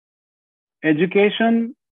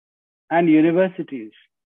education and universities,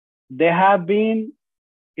 they have been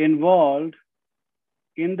involved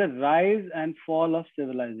in the rise and fall of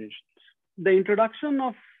civilizations. The introduction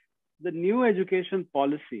of the new education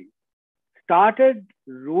policy started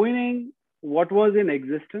ruining what was in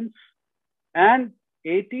existence, and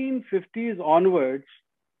 1850s onwards,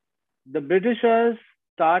 the Britishers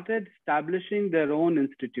started establishing their own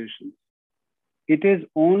institutions. It is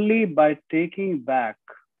only by taking back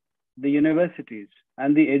the universities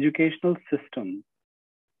and the educational system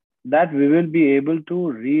that we will be able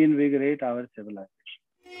to reinvigorate our civilization.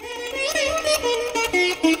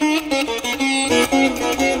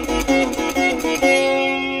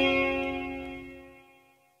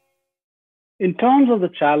 In terms of the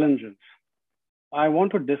challenges, I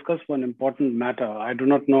want to discuss one important matter. I do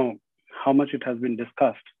not know how much it has been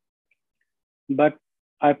discussed, but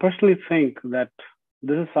I personally think that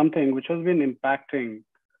this is something which has been impacting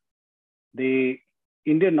the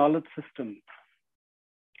Indian knowledge system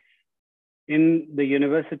in the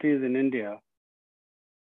universities in India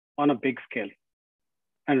on a big scale.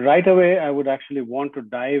 And right away, I would actually want to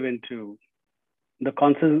dive into the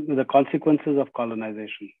consequences of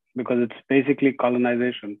colonization, because it's basically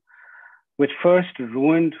colonization which first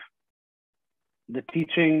ruined the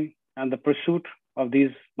teaching and the pursuit of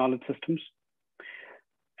these knowledge systems.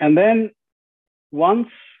 And then once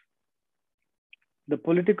the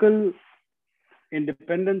political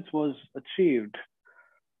independence was achieved,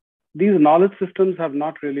 these knowledge systems have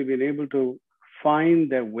not really been able to find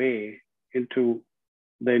their way into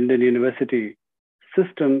the Indian university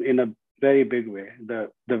system in a very big way.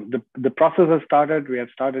 The process has started. We have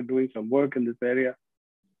started doing some work in this area.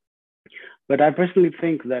 But I personally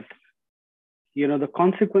think that, the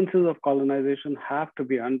consequences of colonization have to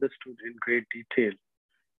be understood in great detail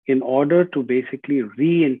in order to basically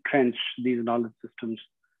re-entrench these knowledge systems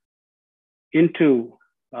into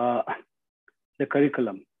the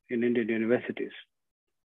curriculum in Indian universities.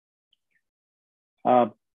 I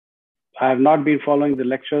have not been following the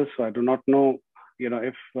lectures, so I do not know,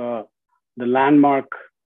 if the landmark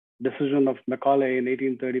decision of Macaulay in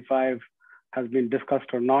 1835 has been discussed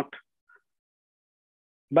or not.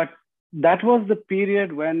 But that was the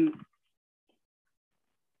period when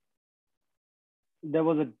there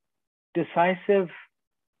was a decisive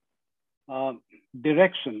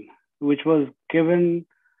direction which was given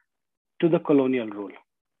to the colonial rule.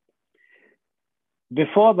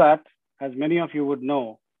 Before that, as many of you would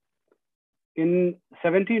know, in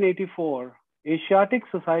 1784, Asiatic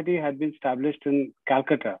Society had been established in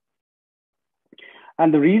Calcutta.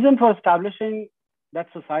 And the reason for establishing that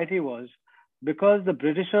society was because the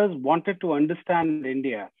Britishers wanted to understand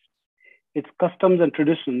India, its customs and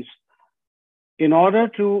traditions, in order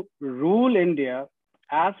to rule India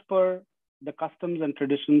as per the customs and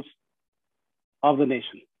traditions of the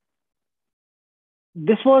nation.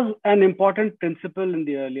 This was an important principle in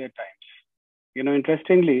the earlier times.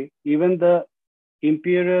 Interestingly, even the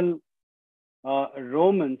imperial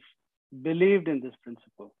Romans believed in this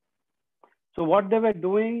principle. So what they were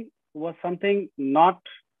doing was something not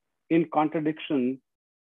in contradiction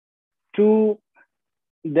to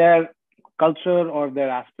their culture or their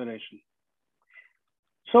aspiration.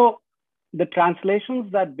 So the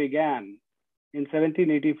translations that began in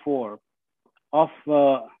 1784 of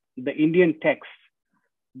the Indian text,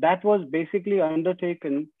 that was basically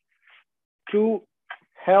undertaken to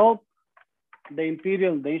help the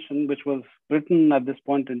imperial nation, which was Britain at this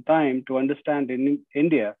point in time, to understand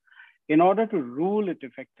India in order to rule it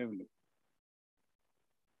effectively.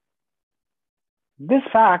 This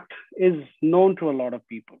fact is known to a lot of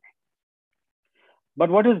people. But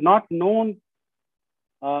what is not known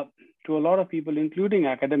to a lot of people, including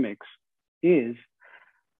academics, is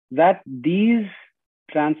that these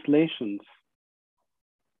translations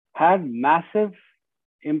had massive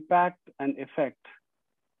impact and effect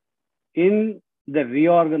in the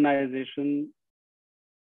reorganization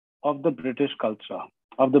of the British culture,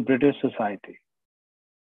 of the British society.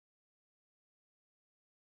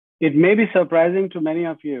 It may be surprising to many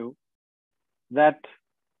of you that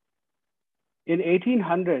in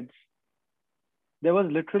 1800s, there was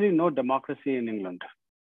literally no democracy in England,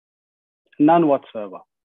 none whatsoever.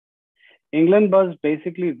 England was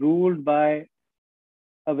basically ruled by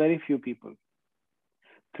a very few people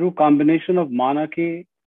through combination of monarchy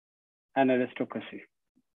and aristocracy.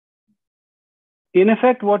 In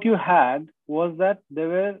effect, what you had was that there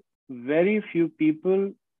were very few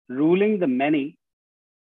people ruling the many,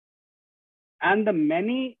 and the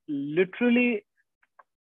many literally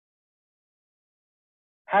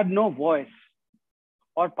had no voice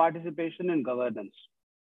or participation in governance,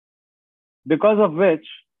 because of which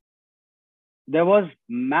there was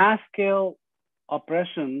mass scale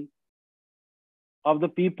oppression of the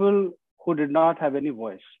people who did not have any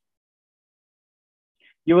voice.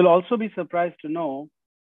 You will also be surprised to know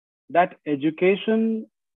that education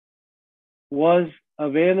was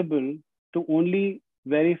available to only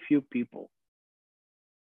very few people,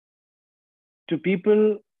 to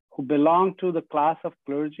people who belonged to the class of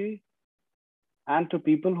clergy and to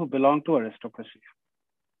people who belonged to aristocracy.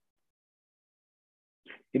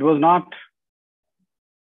 It was not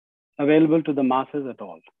available to the masses at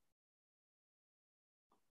all.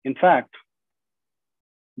 In fact,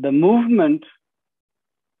 the movement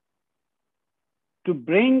to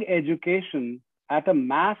bring education at a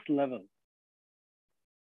mass level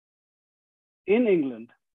in England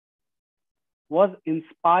was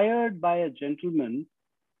inspired by a gentleman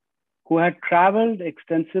who had traveled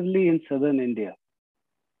extensively in southern India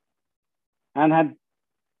and had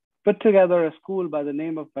put together a school by the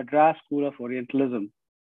name of Madras School of Orientalism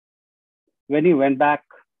when he went back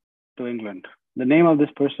to England. The name of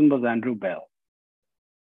this person was Andrew Bell.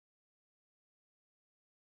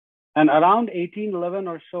 And around 1811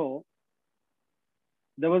 or so,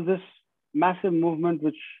 there was this massive movement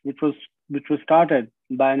which was started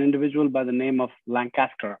by an individual by the name of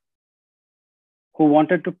Lancaster, who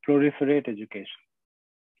wanted to proliferate education.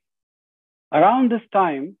 Around this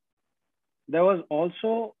time, there was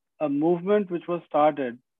also a movement which was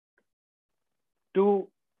started to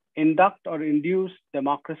induct or induce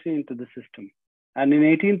democracy into the system. And in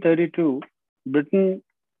 1832, Britain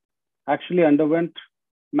actually underwent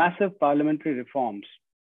massive parliamentary reforms.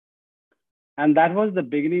 And that was the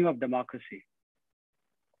beginning of democracy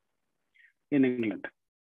in England.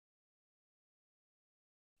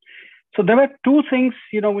 So there were two things,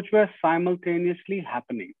 which were simultaneously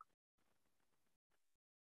happening.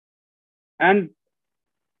 And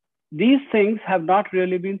these things have not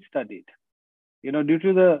really been studied, due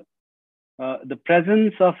to the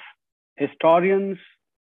presence of historians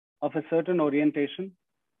of a certain orientation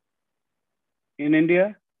in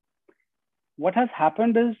India. What has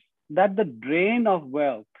happened is that the drain of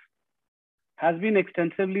wealth has been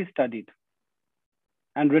extensively studied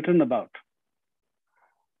and written about.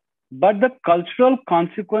 But the cultural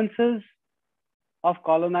consequences of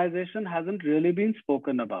colonization hasn't really been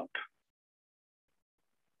spoken about.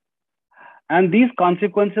 And these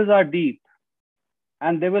consequences are deep,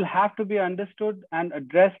 and they will have to be understood and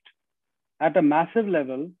addressed at a massive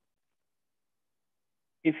level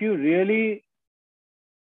if you really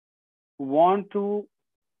want to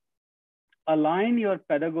align your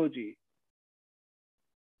pedagogy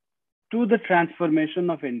to the transformation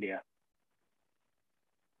of India.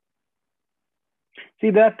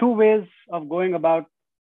 See, there are two ways of going about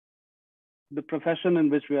the profession in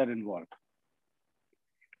which we are involved.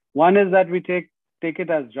 One is that we take it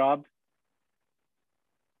as jobs,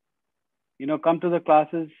 come to the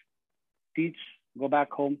classes, teach, go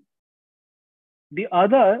back home. The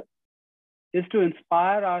other is to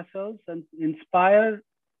inspire ourselves and inspire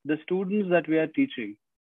the students that we are teaching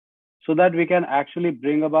so that we can actually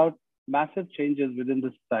bring about massive changes within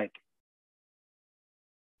the society.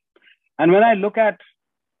 And when I look at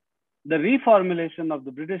the reformulation of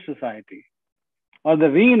the British society or the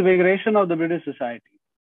reinvigoration of the British society,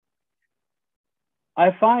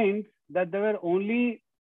 I find that there were only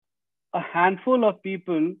a handful of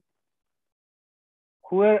people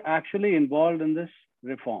who were actually involved in this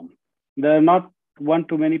reform. There are not one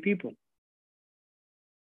too many people.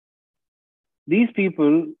 These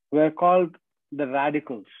people were called the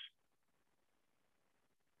radicals.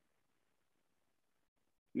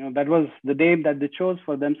 That was the name that they chose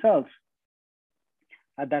for themselves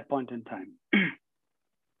at that point in time.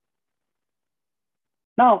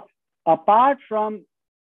 Now, apart from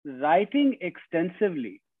writing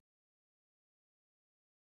extensively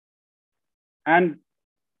and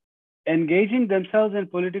engaging themselves in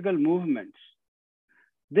political movements,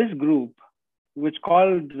 this group, which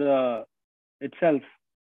called itself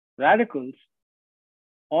radicals,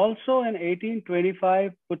 also in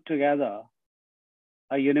 1825 put together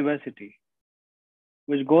a university,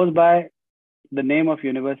 which goes by the name of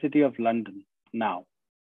University of London now.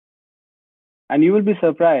 And you will be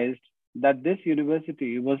surprised that this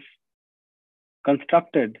university was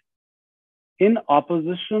constructed in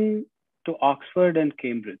opposition to Oxford and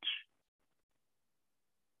Cambridge.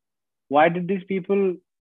 Why did these people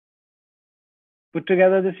put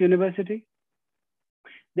together this university?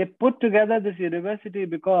 They put together this university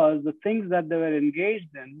because the things that they were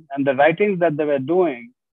engaged in and the writings that they were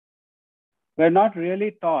doing were not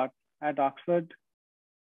really taught at Oxford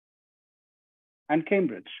and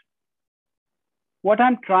Cambridge. What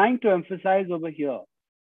I'm trying to emphasize over here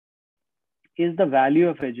is the value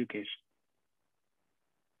of education.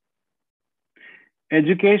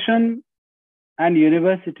 Education and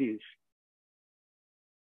universities,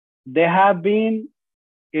 they have been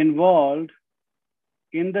involved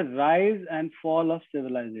in the rise and fall of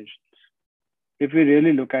civilizations, if we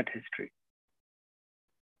really look at history.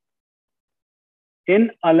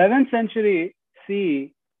 In 11th century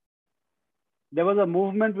CE, there was a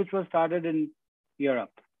movement which was started in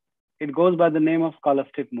Europe. It goes by the name of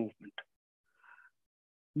scholastic movement.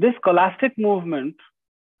 This scholastic movement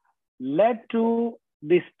led to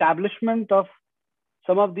the establishment of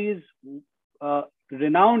some of these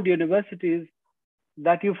renowned universities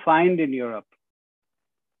that you find in Europe.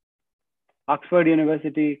 Oxford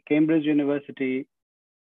University, Cambridge University,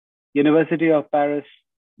 University of Paris,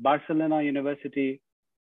 Barcelona University,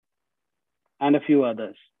 and a few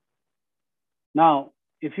others. Now,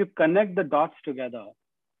 if you connect the dots together,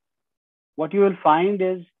 what you will find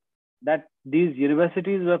is that these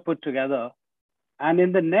universities were put together, and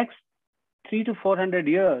in the next 300 to 400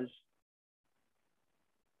 years,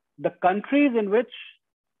 the countries in which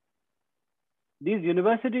these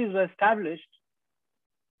universities were established,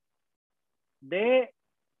 they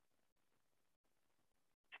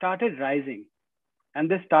started rising, and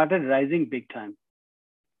they started rising big time.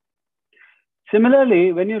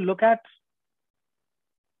 Similarly, when you look at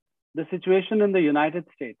the situation in the United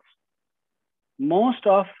States, most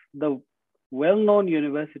of the well-known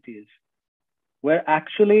universities were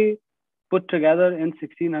actually put together in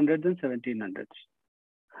 1600s and 1700s.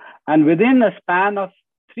 And within a span of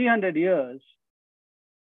 300 years,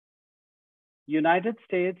 United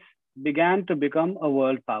States began to become a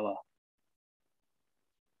world power.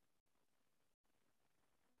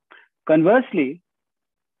 Conversely,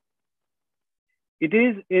 it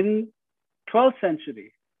is in 12th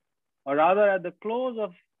century, or rather at the close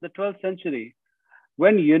of the 12th century,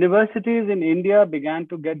 when universities in India began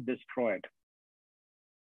to get destroyed.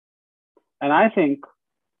 And I think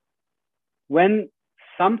when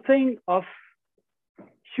something of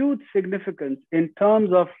huge significance in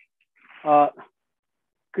terms of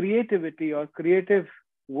creativity or creative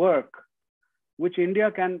work, which India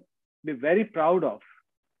can be very proud of,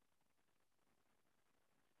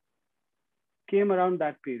 came around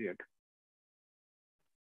that period.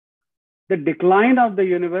 The decline of the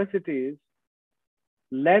universities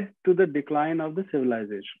led to the decline of the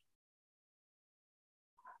civilization.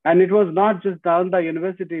 And it was not just Nalanda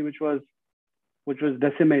University which was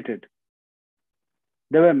decimated.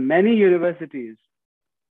 There were many universities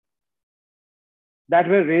that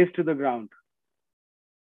were razed to the ground.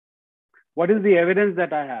 What is the evidence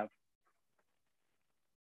that I have?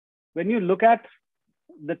 When you look at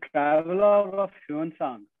the travelogue of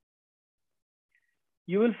Xuanzang,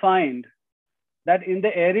 you will find that in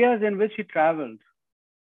the areas in which he traveled,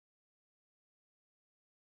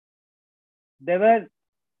 there were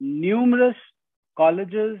numerous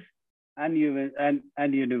colleges and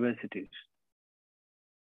universities.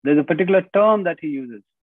 There's a particular term that he uses,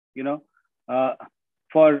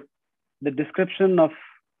 for the description of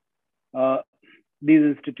these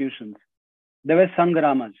institutions. There were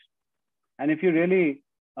Sangramas. And if you really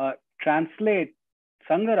translate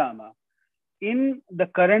Sangrama in the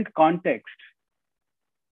current context,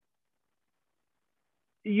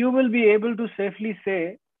 you will be able to safely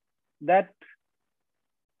say that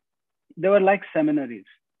they were like seminaries.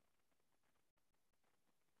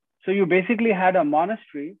 So you basically had a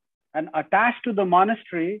monastery, and attached to the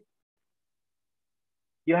monastery,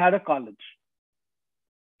 you had a college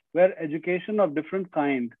where education of different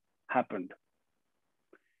kind happened.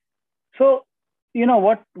 So,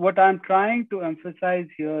 what I'm trying to emphasize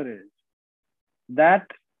here is that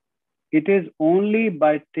it is only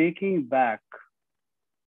by taking back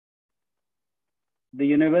the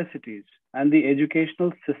universities and the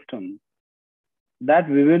educational system that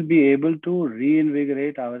we will be able to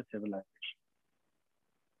reinvigorate our civilization.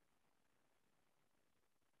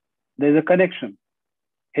 There's a connection.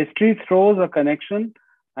 History throws a connection,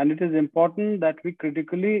 and it is important that we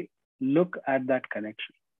critically look at that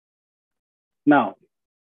connection. Now,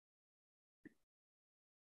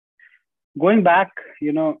 going back,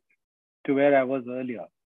 to where I was earlier.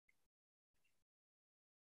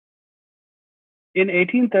 In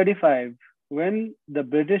 1835, when the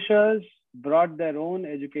Britishers brought their own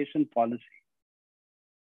education policy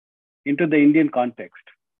into the Indian context,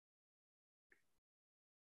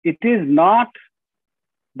 it is not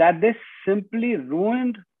that they simply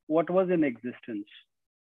ruined what was in existence.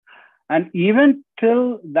 And even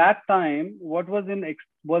till that time, what was in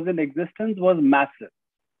existence was massive.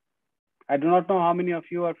 I do not know how many of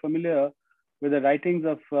you are familiar with the writings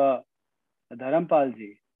of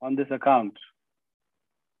Dharampalji, on this account.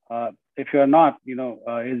 If you're not,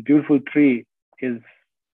 his beautiful tree is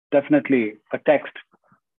definitely a text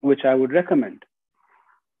which I would recommend.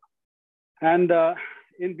 And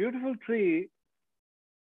in Beautiful Tree,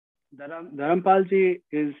 Dharampalji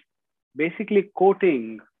is basically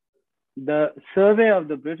quoting the survey of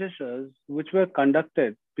the Britishers, which were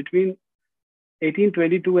conducted between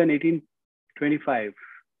 1822 and 1825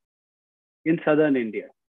 in southern India.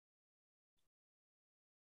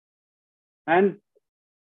 And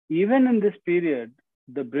even in this period,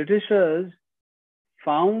 the Britishers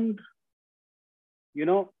found,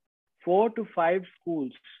 4 to 5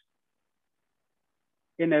 schools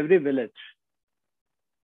in every village.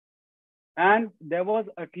 And there was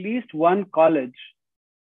at least one college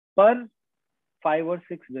per 5 or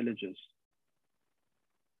 6 villages.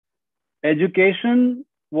 Education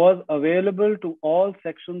was available to all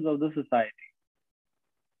sections of the society,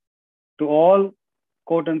 to all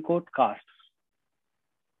quote unquote castes.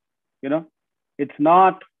 It's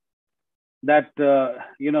not that,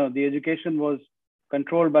 the education was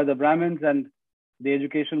controlled by the Brahmins and the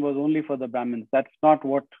education was only for the Brahmins. That's not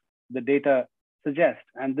what the data suggests.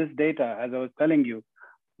 And this data, as I was telling you,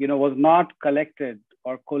 was not collected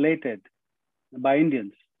or collated by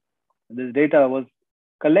Indians. This data was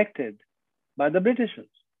collected by the Britishers.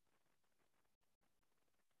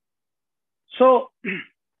 So,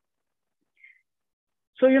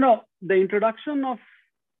 the introduction of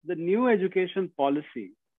the new education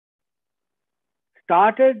policy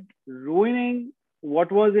started ruining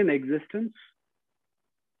what was in existence.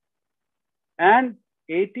 And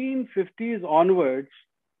 1850s onwards,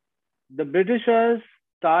 the Britishers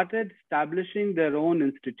started establishing their own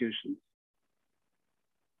institutions.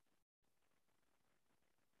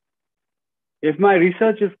 If my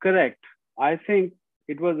research is correct, I think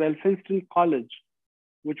it was Elphinstone College,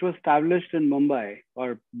 which was established in Mumbai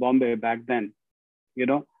or Bombay back then,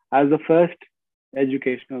 as the first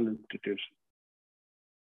educational institution.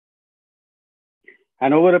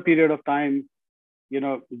 And over a period of time,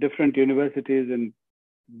 different universities in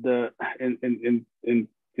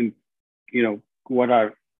what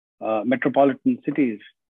are metropolitan cities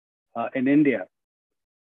in India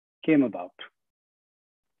came about.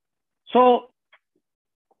 So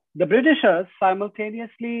the Britishers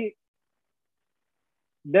simultaneously,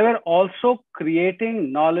 they were also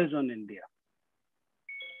creating knowledge on India.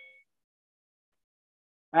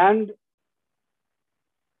 And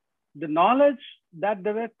the knowledge that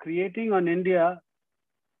they were creating on India,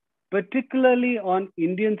 particularly on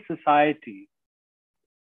Indian society,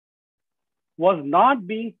 was not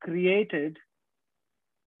being created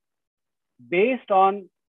based on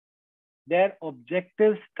their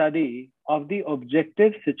objective study of the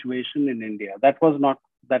objective situation in India. That was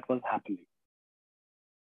happening.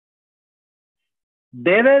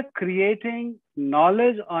 They were creating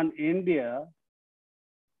knowledge on India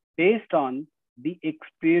based on the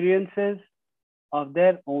experiences of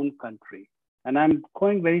their own country. And I'm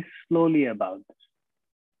going very slowly about this.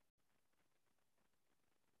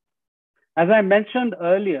 As I mentioned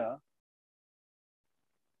earlier,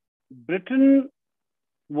 Britain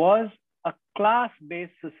was a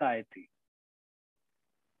class-based society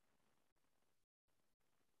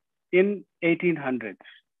in 1800s.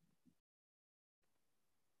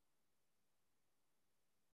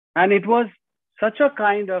 And it was such a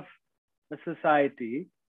kind of a society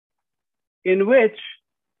in which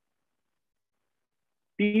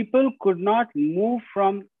people could not move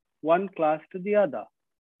from one class to the other.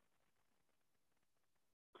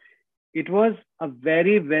 It was a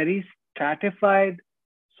very, very stratified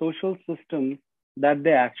social system that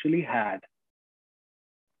they actually had.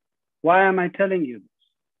 Why am I telling you this?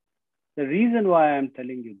 The reason why I'm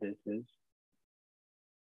telling you this is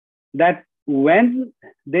that when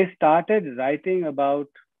they started writing about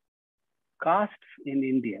castes in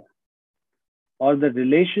India, or the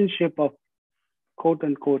relationship of quote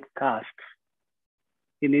unquote castes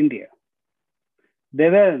in India, they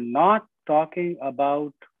were not talking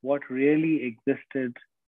about what really existed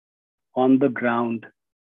on the ground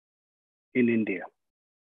in India.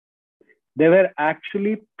 They were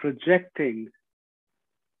actually projecting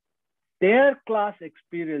their class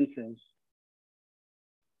experiences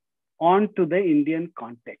onto the Indian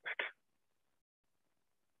context.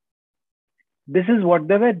 This is what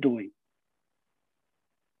they were doing.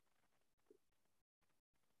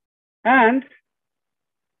 And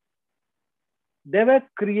they were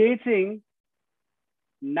creating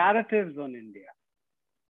narratives on India.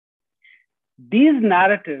 These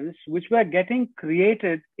narratives, which were getting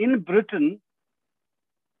created in Britain,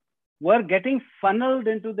 were getting funneled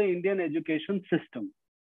into the Indian education system.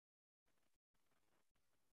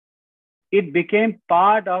 it became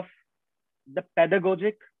part of the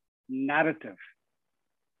pedagogic narrative.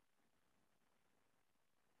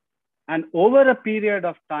 And over a period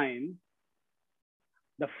of time,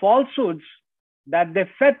 the falsehoods that they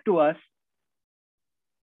fed to us,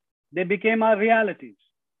 they became our realities.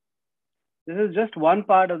 This is just one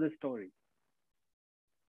part of the story.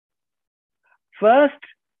 First,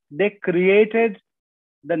 they created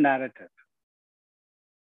the narrative.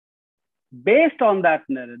 Based on that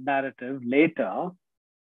narrative, later,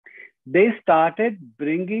 they started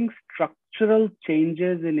bringing structural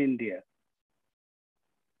changes in India.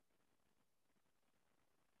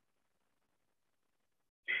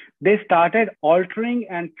 They started altering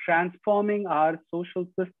and transforming our social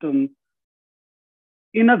system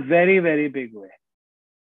in a very, very big way.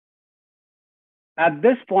 At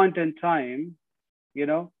this point in time,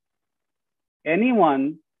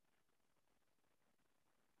 anyone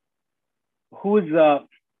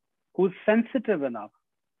who's sensitive enough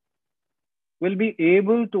will be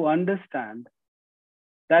able to understand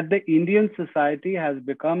that the Indian society has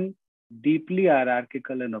become deeply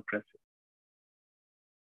hierarchical and oppressive.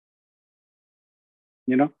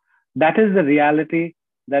 That is the reality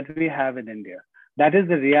that we have in India. That is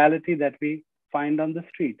the reality that we find on the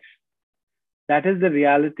streets. That is the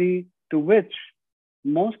reality to which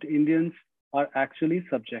most Indians are actually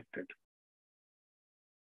subjected.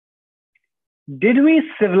 Did we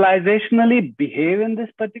civilizationally behave in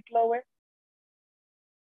this particular way?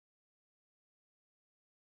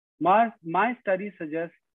 My study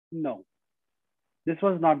suggests no. This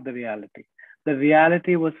was not the reality. The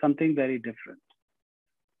reality was something very different.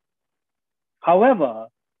 However,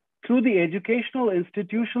 through the educational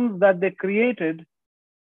institutions that they created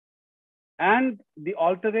and the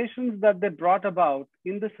alterations that they brought about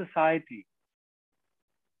in the society,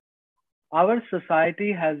 our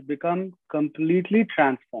society has become completely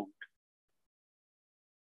transformed.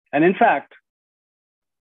 And in fact,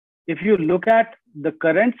 if you look at the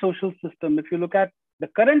current social system, if you look at the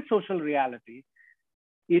current social reality,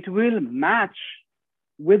 it will match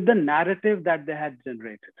with the narrative that they had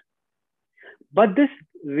generated. But this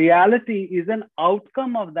reality is an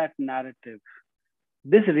outcome of that narrative.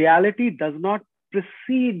 This reality does not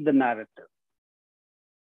precede the narrative.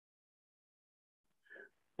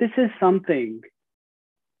 This is something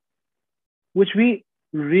which we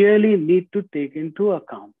really need to take into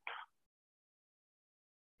account.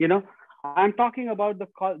 I'm talking about the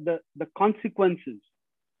consequences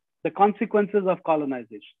of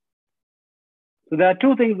colonization. So there are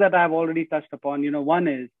two things that I've already touched upon. One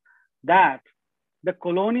is that the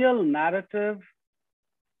colonial narrative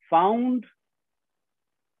found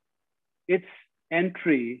its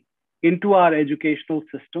entry into our educational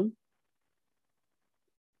system.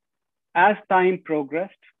 As time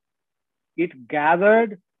progressed, it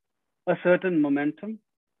gathered a certain momentum.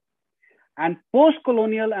 And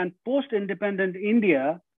post-colonial and post-independent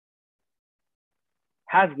India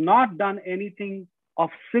has not done anything of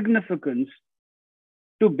significance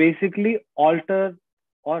to basically alter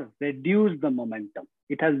or reduce the momentum.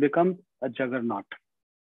 It has become a juggernaut.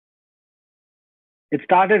 It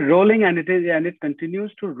started rolling and it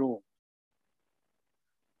continues to roll.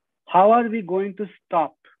 How are we going to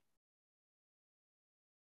stop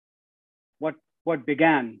what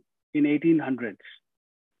began in 1800s?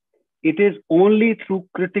 It is only through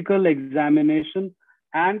critical examination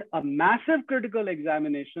and a massive critical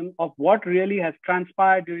examination of what really has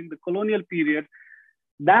transpired during the colonial period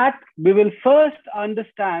that we will first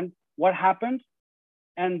understand what happened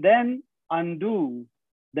and then undo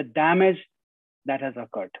the damage that has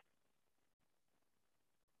occurred.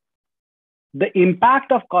 The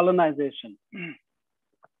impact of colonization,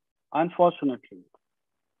 unfortunately,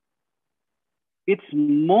 it's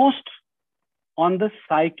most on the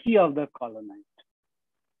psyche of the colonized.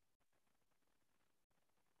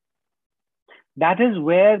 That is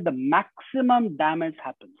where the maximum damage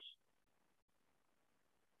happens.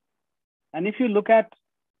 And if you look at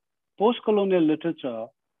post-colonial literature,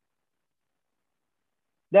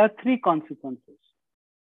 there are three consequences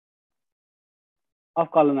of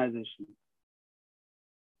colonization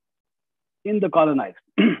in the colonized.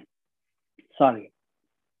 Sorry.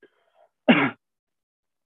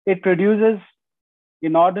 It produces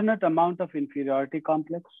inordinate amount of inferiority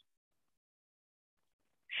complex,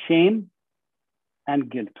 shame, and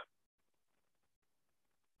guilt.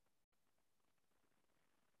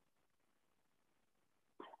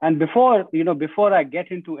 And before I get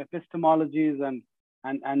into epistemologies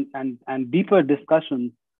and deeper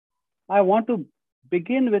discussions, I want to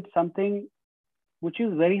begin with something which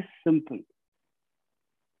is very simple.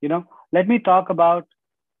 Let me talk about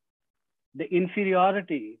the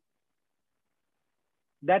inferiority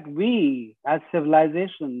that we as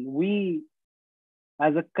civilization, we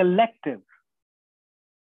as a collective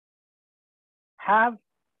have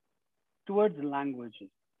towards languages.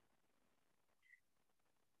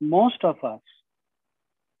 Most of us,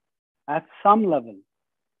 at some level,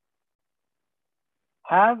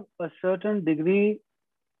 have a certain degree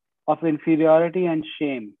of inferiority and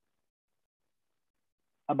shame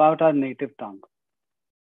about our native tongue.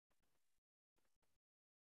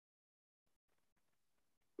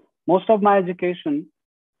 Most of my education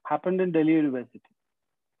happened in Delhi University.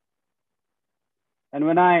 And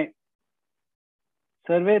when I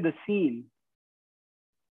survey the scene,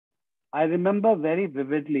 I remember very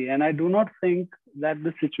vividly, and I do not think that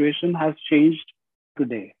the situation has changed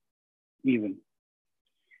today, even.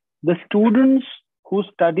 The students who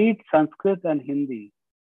studied Sanskrit and Hindi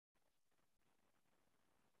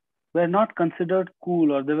were not considered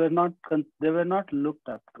cool, or they were not looked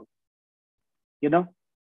up to. You know,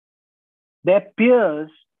 their peers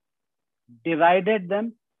derided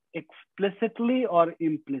them explicitly or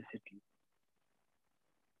implicitly.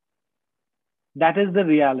 That is the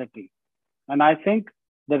reality. And I think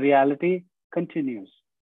the reality continues.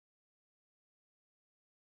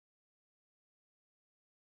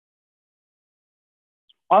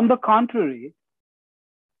 On the contrary,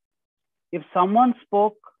 if someone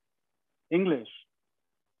spoke English,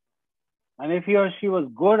 and if he or she was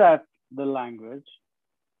good at the language,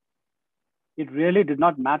 it really did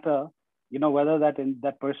not matter, whether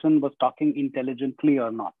that person was talking intelligently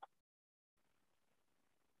or not.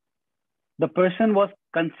 The person was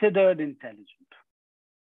considered intelligent.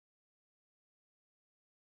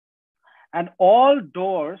 And all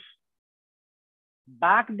doors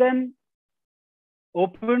back then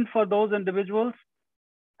opened for those individuals,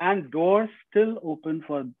 and doors still open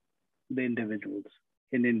for the individuals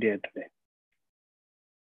in India today.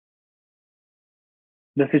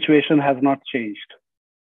 The situation has not changed.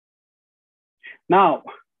 Now,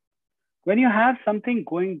 when you have something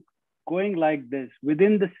going like this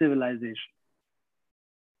within the civilization,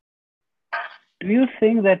 do you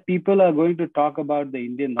think that people are going to talk about the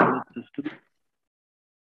Indian knowledge system?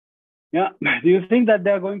 Yeah. Do you think that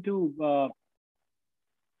they are going to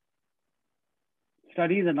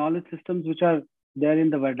study the knowledge systems which are there in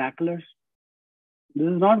the vernaculars? This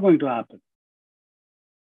is not going to happen.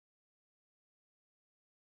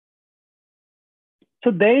 So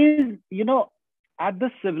there is, at the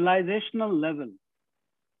civilizational level,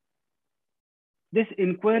 this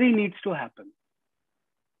inquiry needs to happen.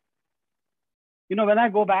 When I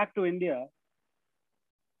go back to India,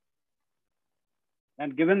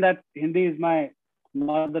 and given that Hindi is my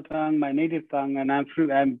mother tongue, my native tongue, and I'm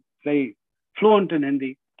very fluent in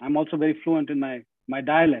Hindi, I'm also very fluent in my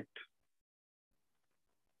dialect.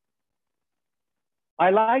 I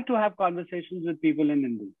like to have conversations with people in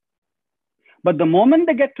Hindi. But the moment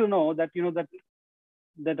they get to know that,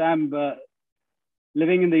 that I'm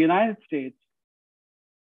living in the United States,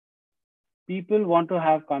 people want to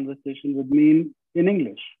have conversations with me in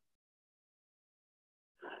English.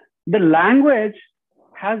 The language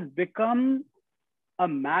has become a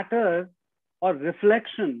matter or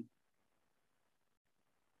reflection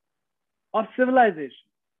of civilization.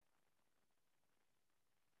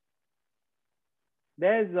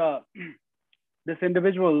 There's this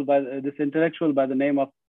intellectual by the name of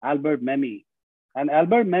Albert Memmi. And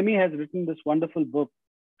Albert Memmi has written this wonderful book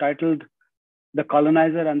titled The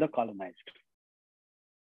Colonizer and the Colonized.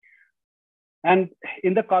 And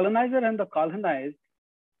in The Colonizer and the Colonized,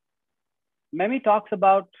 Memmi talks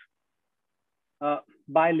about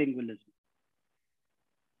bilingualism.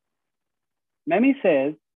 Memmi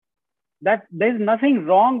says that there's nothing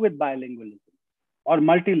wrong with bilingualism or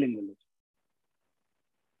multilingualism.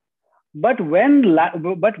 But when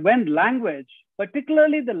language,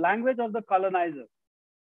 particularly the language of the colonizer,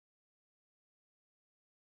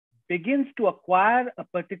 begins to acquire a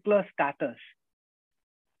particular status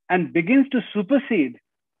and begins to supersede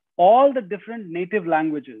all the different native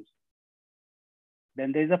languages,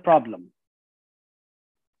 then there's a problem.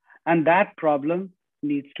 And that problem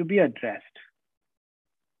needs to be addressed.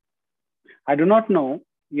 I do not know,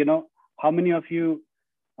 how many of you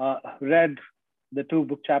read the 2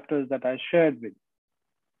 book chapters that I shared with.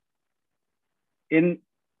 In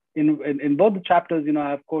both the chapters,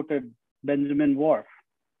 I've quoted Benjamin Whorf.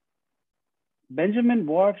 Benjamin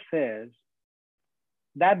Whorf says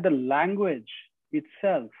that the language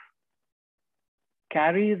itself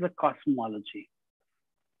carries a cosmology.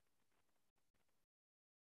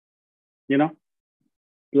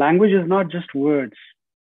 Language is not just words.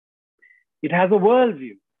 It has a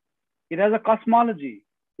worldview. It has a cosmology.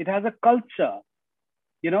 It has a culture.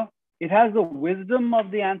 It has the wisdom of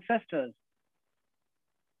the ancestors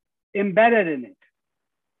embedded in it.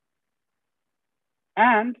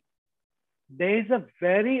 And there is a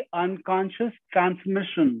very unconscious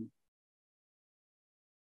transmission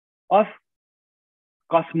of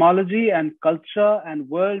cosmology and culture and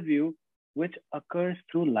worldview, which occurs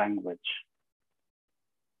through language.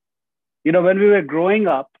 You know, when we were growing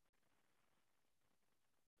up,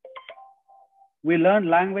 we learned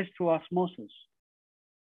language through osmosis.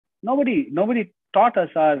 Nobody taught us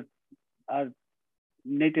our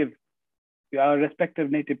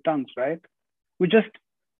respective native tongues, right? We just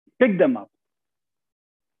picked them up.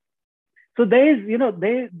 So there's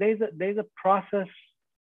a process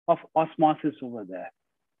of osmosis over there.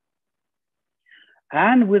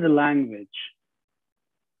 And with language,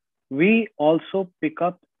 we also pick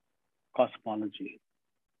up cosmology.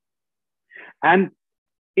 And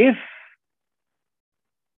if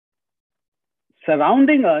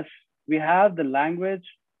surrounding us, we have the language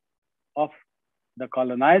of the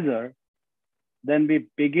colonizer, then we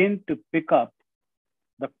begin to pick up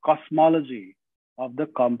the cosmology of the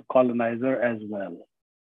colonizer as well.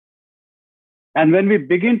 And when we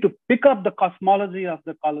begin to pick up the cosmology of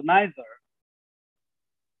the colonizer,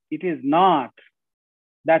 it is not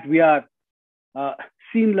that we are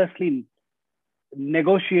seamlessly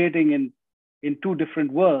negotiating in two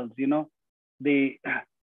different worlds, you know, the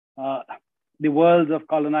worlds of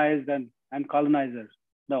colonized and colonizers.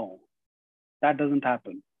 No, that doesn't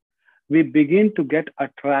happen. We begin to get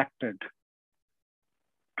attracted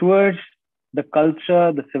towards the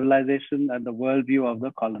culture, the civilization, and the worldview of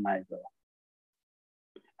the colonizer.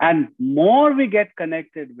 And more we get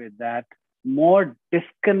connected with that, more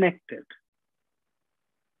disconnected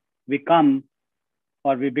we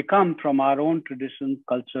become from our own traditions,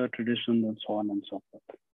 culture, traditions, and so on and so forth.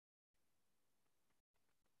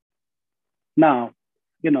 Now,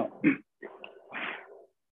 you know,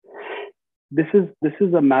 this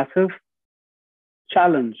is a massive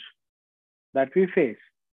challenge that we face.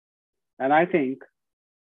 And I think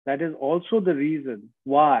that is also the reason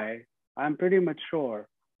why I'm pretty much sure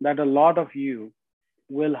that a lot of you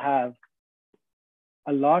will have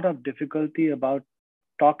a lot of difficulty about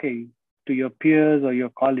talking to your peers or your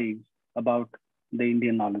colleagues about the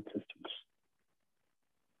Indian knowledge systems.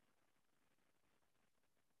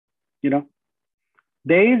 You know,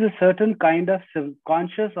 there is a certain kind of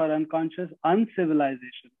conscious or unconscious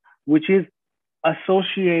uncivilization which is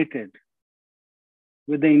associated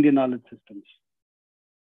with the Indian knowledge systems.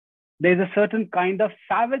 There's a certain kind of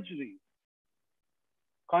savagery,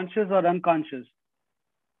 conscious or unconscious,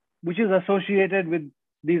 which is associated with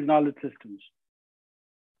these knowledge systems.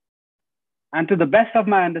 And to the best of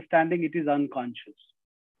my understanding, it is unconscious.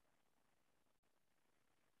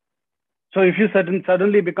 So if you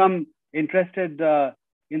suddenly become interested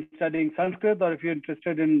in studying Sanskrit, or if you're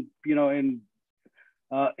interested in, you know, in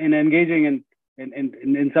engaging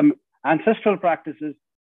in some ancestral practices,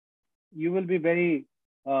 you will be very,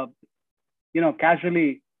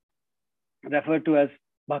 casually referred to as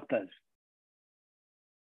bhaktas.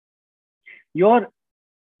 Your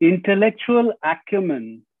intellectual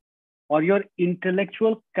acumen or your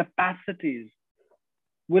intellectual capacities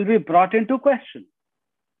will be brought into question.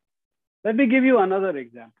 Let me give you another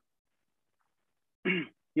example.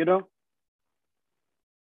 You know,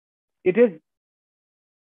 it is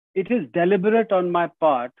deliberate on my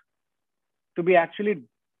part to be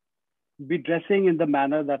dressing in the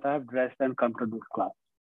manner that I have dressed and come to this class.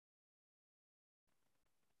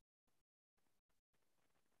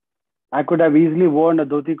 I could have easily worn a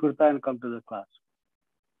dhoti kurta and come to the class.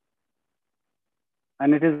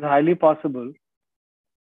 And it is highly possible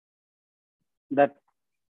that,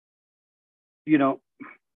 you know,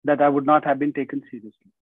 that I would not have been taken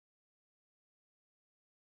seriously.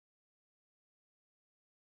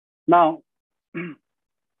 Now,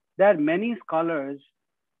 there are many scholars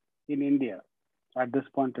in India at this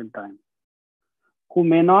point in time who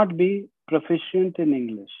may not be proficient in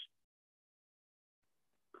English.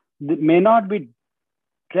 They may not be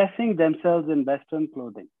dressing themselves in Western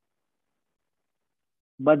clothing,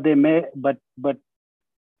 but they may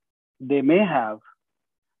have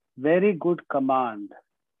very good command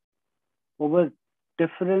over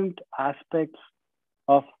different aspects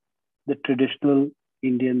of the traditional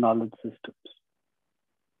Indian knowledge systems.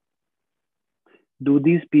 Do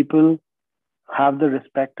these people have the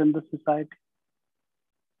respect in the society?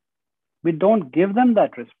 We don't give them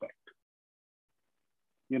that respect.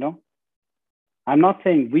 You know, I'm not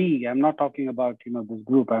saying we, I'm not talking about, you know, this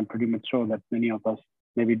group. I'm pretty much sure that many of us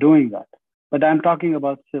may be doing that, but I'm talking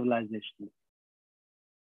about civilization.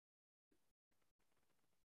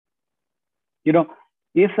 You know,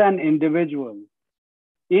 if an individual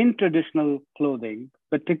in traditional clothing,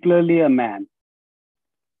 particularly a man,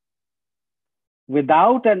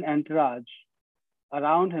 without an entourage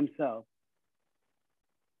around himself,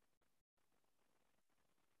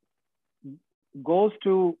 goes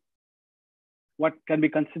to what can be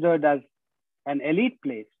considered as an elite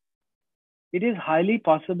place, it is highly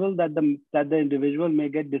possible that the individual may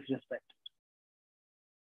get disrespected.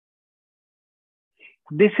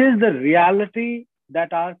 This is the reality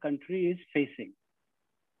that our country is facing.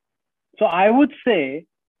 So I would say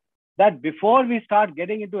that before we start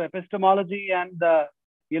getting into epistemology and the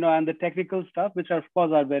technical stuff, which of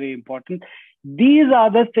course are very important, these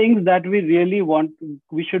are the things that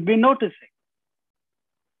we should be noticing.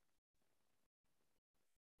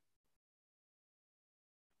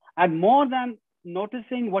 And more than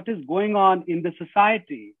noticing what is going on in the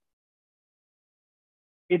society,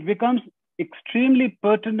 it becomes extremely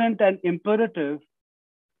pertinent and imperative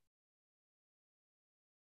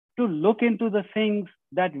to look into the things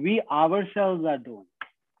that we ourselves are doing.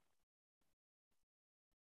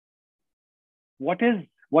 What is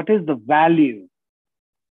the value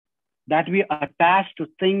that we attach to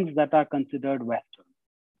things that are considered Western?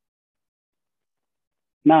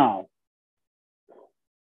 Now,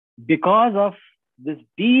 because of this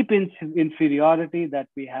deep inferiority that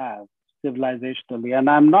we have civilizationally, and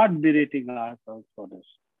I'm not berating ourselves for this,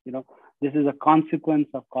 this is a consequence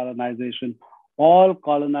of colonization. All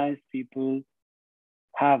colonized people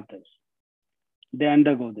have this. They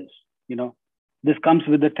undergo this, this comes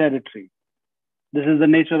with the territory. This is the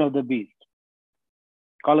nature of the beast.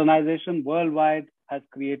 Colonization worldwide has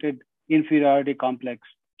created inferiority complex,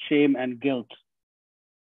 shame and guilt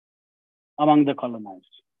among the colonized.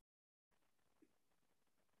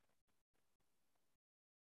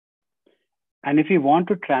 And if we want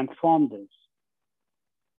to transform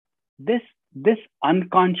this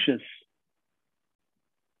unconscious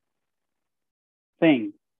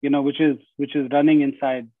thing, which is running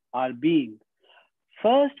inside our being,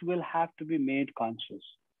 first will have to be made conscious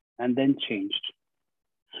and then changed.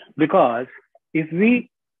 Because if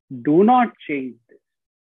we do not change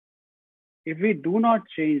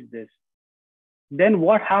this, then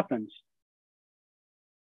what happens?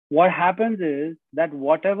 What happens is that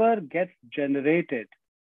whatever gets generated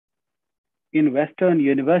in Western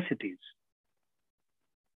universities,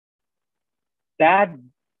 that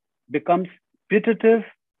becomes putative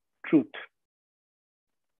truth,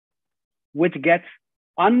 which gets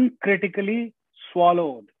uncritically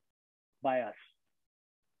swallowed by us.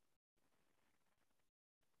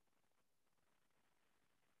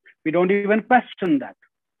 We don't even question that.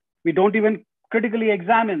 We don't even critically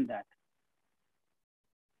examine that.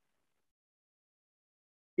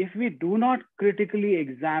 If we do not critically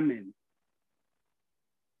examine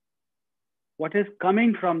what is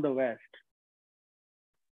coming from the West,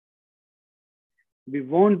 we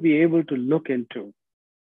won't be able to look into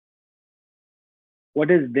what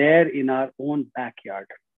is there in our own backyard.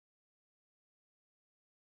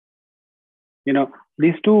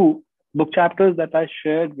 These two book chapters that I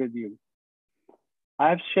shared with you,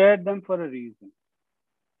 I've shared them for a reason.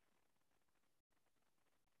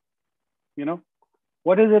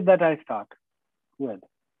 What is it that I start with?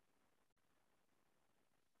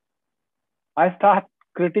 I start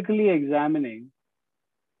critically examining,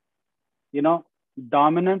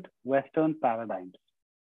 dominant Western paradigms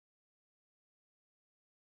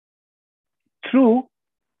through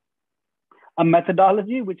a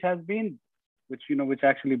methodology which actually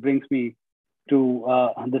brings me to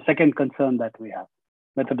the second concern that we have,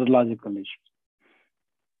 methodological issues.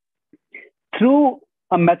 Through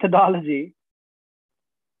a methodology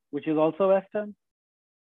which is also Western,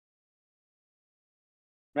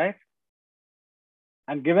 right?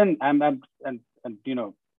 And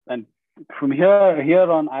from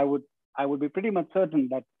here on, I would be pretty much certain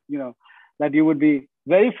that that you would be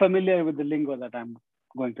very familiar with the lingo that I'm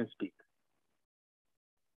going to speak.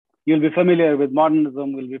 You'll be familiar with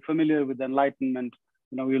modernism. We'll be familiar with enlightenment.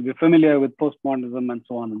 You'll be familiar with postmodernism and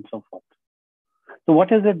so on and so forth. So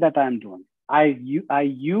what is it that I'm doing? I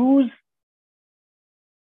use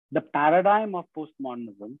the paradigm of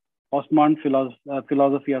postmodernism, postmodern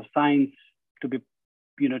philosophy of science, to be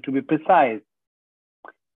precise,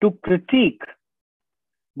 to critique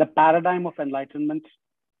the paradigm of enlightenment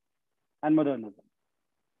and modernism,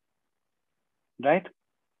 right?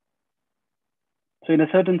 So in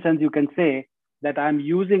a certain sense, you can say that I'm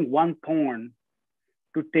using one thorn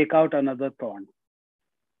to take out another thorn.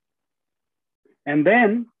 And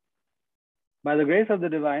then, by the grace of the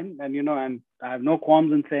divine, and I have no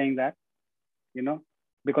qualms in saying that,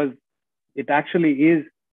 because it actually is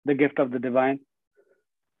the gift of the divine.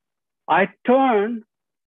 I turn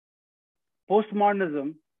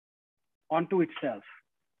postmodernism onto itself,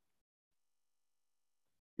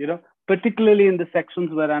 particularly in the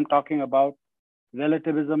sections where I'm talking about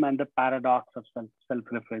relativism and the paradox of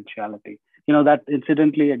self-referentiality. That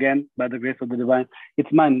incidentally, again, by the grace of the divine,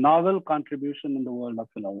 it's my novel contribution in the world of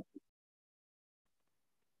philosophy.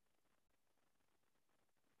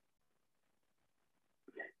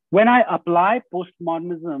 When I apply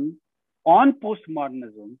postmodernism on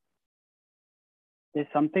postmodernism, there's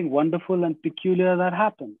something wonderful and peculiar that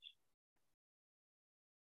happens.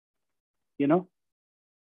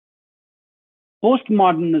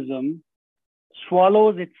 Postmodernism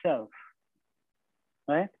swallows itself,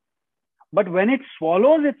 right? But when it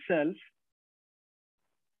swallows itself,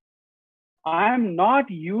 I am not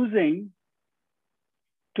using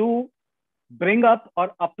to bring up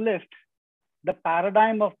or uplift the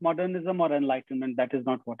paradigm of modernism or enlightenment. That is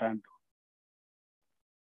not what I'm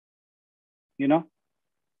doing.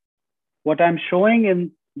 What I'm showing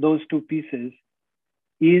in those two pieces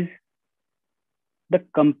is the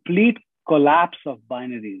complete collapse of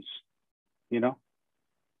binaries,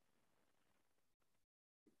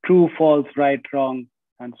 true, false, right, wrong,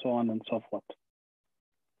 and so on and so forth.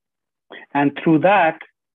 And through that,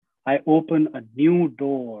 I open a new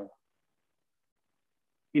door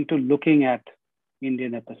into looking at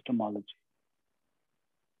Indian epistemology.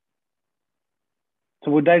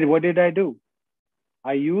 So what did I do?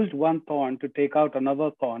 I used one thorn to take out another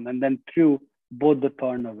thorn and then threw both the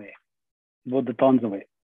thorns away.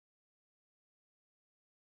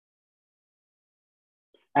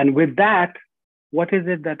 And with that, what is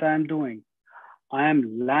it that I am doing? I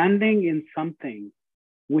am landing in something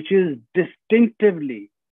which is distinctively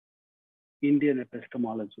Indian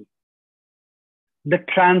epistemology. The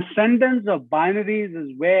transcendence of binaries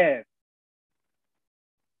is where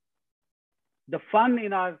the fun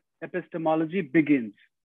in our epistemology begins.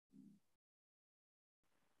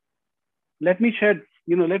 Let me shed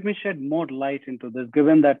more light into this,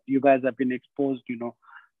 given that you guys have been exposed,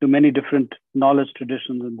 to many different knowledge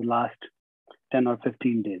traditions in the last 10 or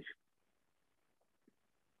 15 days.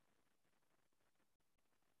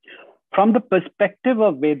 From the perspective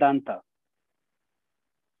of Vedanta,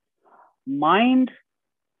 mind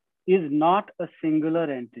is not a singular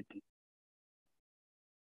entity.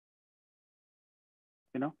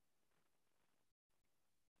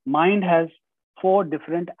 Mind has 4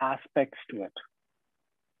 different aspects to it.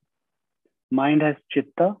 Mind has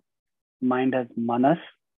chitta, mind has manas.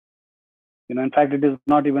 In fact, it is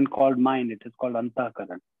not even called mind, it is called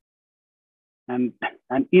antahkaran, and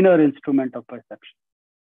an inner instrument of perception.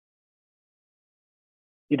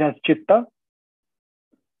 It has chitta,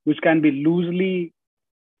 which can be loosely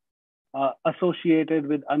associated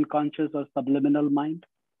with unconscious or subliminal mind.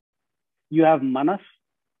 You have manas,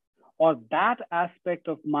 or that aspect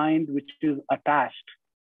of mind which is attached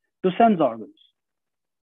to sense organs.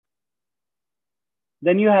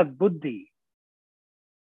 Then you have buddhi,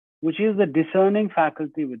 which is the discerning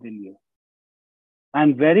faculty within you.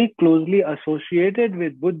 And very closely associated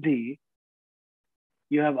with buddhi,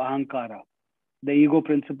 you have ahankara, the ego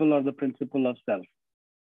principle or the principle of self.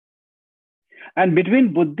 And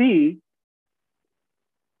between buddhi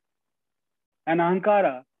and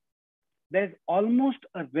ahankara, there's almost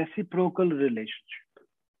a reciprocal relationship.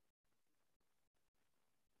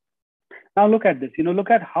 Now look at this, look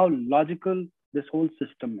at how logical this whole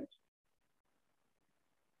system is.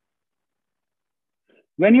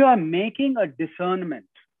 When you are making a discernment,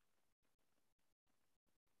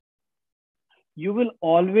 you will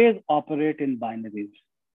always operate in binaries.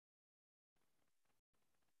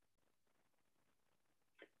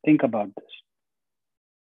 Think about this.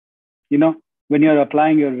 When you're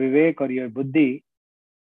applying your vivek or your buddhi,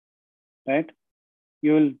 right?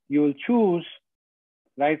 You will choose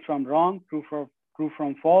right from wrong, true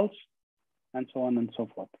from false, and so on and so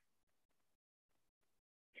forth.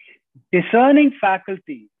 Discerning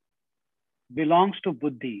faculty belongs to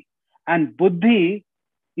buddhi, and buddhi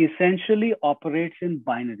essentially operates in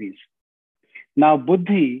binaries. Now,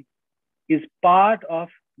 buddhi is part of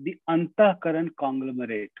the antahkaran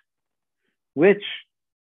conglomerate, which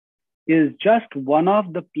is just one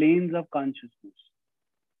of the planes of consciousness.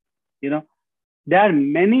 There are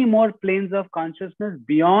many more planes of consciousness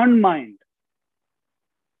beyond mind.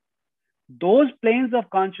 Those planes of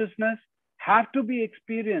consciousness have to be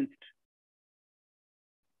experienced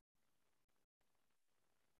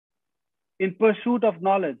in pursuit of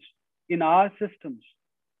knowledge in our systems.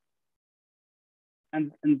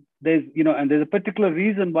 And there's a particular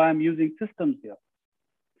reason why I'm using systems here.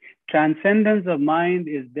 Transcendence of mind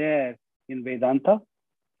is there in Vedanta,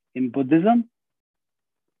 in Buddhism,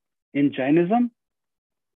 in Jainism,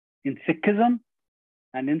 in Sikhism,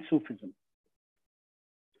 and in Sufism.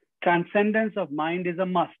 Transcendence of mind is a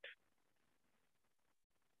must.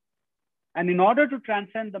 And in order to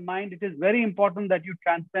transcend the mind, it is very important that you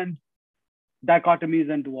transcend dichotomies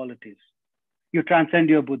and dualities. You transcend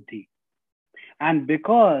your buddhi. And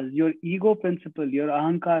because your ego principle, your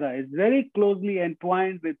ahankara, is very closely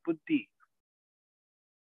entwined with buddhi,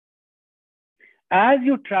 as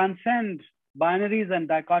you transcend binaries and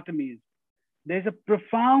dichotomies, there's a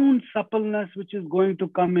profound suppleness which is going to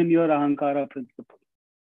come in your ahankara principle.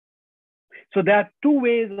 So there are two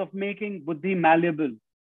ways of making buddhi malleable.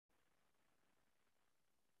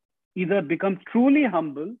 Either become truly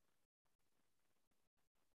humble,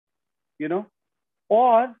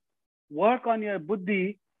 or work on your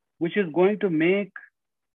buddhi, which is going to make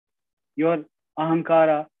your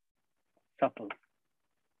ahankara supple.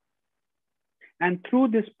 And through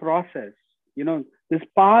this process, this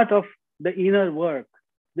part of the inner work,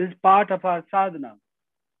 this part of our sadhana,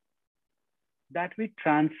 that we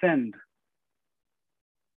transcend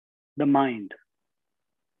the mind.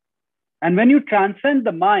 And when you transcend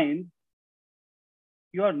the mind,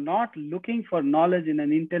 you are not looking for knowledge in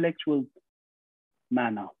an intellectual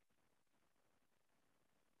manner.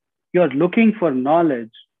 You are looking for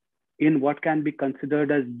knowledge in what can be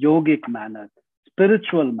considered as yogic manner,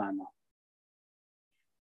 spiritual manner.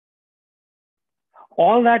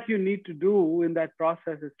 All that you need to do in that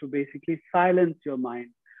process is to basically silence your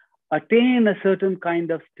mind, attain a certain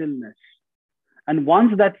kind of stillness. And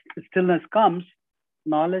once that stillness comes,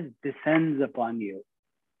 knowledge descends upon you.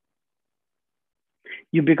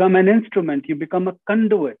 You become an instrument, you become a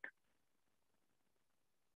conduit.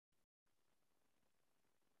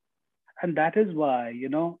 And that is why,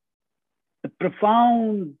 the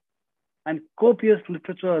profound and copious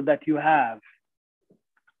literature that you have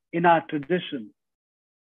in our tradition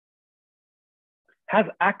has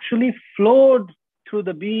actually flowed through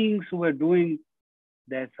the beings who were doing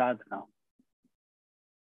their sadhana.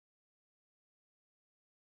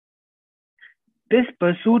 This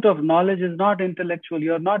pursuit of knowledge is not intellectual.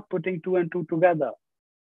 You're not putting two and two together.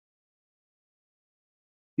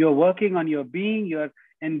 You're working on your being. You're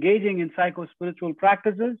engaging in psycho-spiritual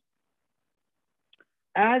practices.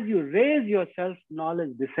 As you raise yourself,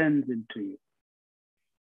 knowledge descends into you.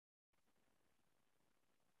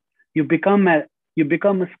 You become a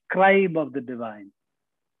scribe of the divine.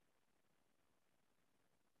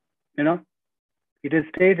 It is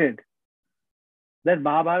stated that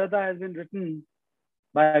Mahabharata has been written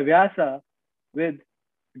by Vyasa with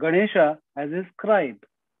Ganesha as his scribe.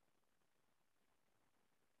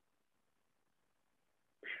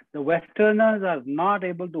 The Westerners are not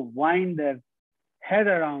able to wind their head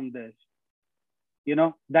around this,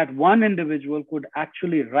 that one individual could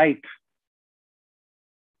actually write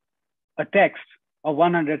a text of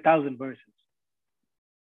 100,000 verses.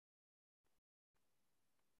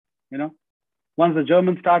 Once the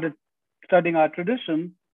Germans started studying our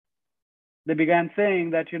tradition, they began saying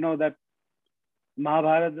that, that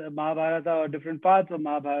Mahabharata or different parts of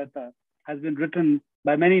Mahabharata has been written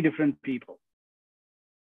by many different people.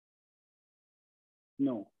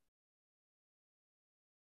 No.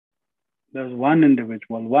 There's one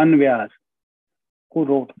individual, one Vyas, who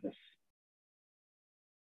wrote this.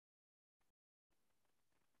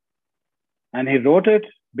 And he wrote it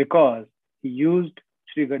because he used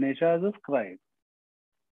Sri Ganesha as a scribe.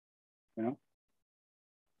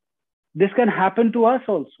 This can happen to us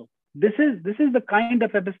also. This is the kind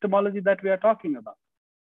of epistemology that we are talking about.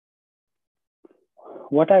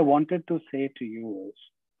 What I wanted to say to you is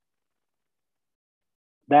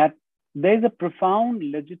that there's a profound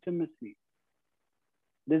legitimacy.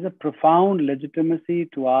 There's a profound legitimacy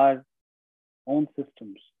to our own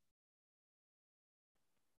systems.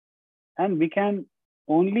 And we can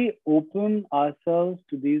only open ourselves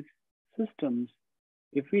to these systems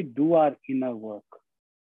if we do our inner work,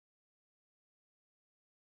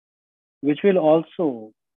 which will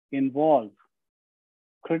also involve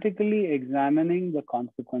critically examining the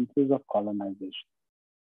consequences of colonization.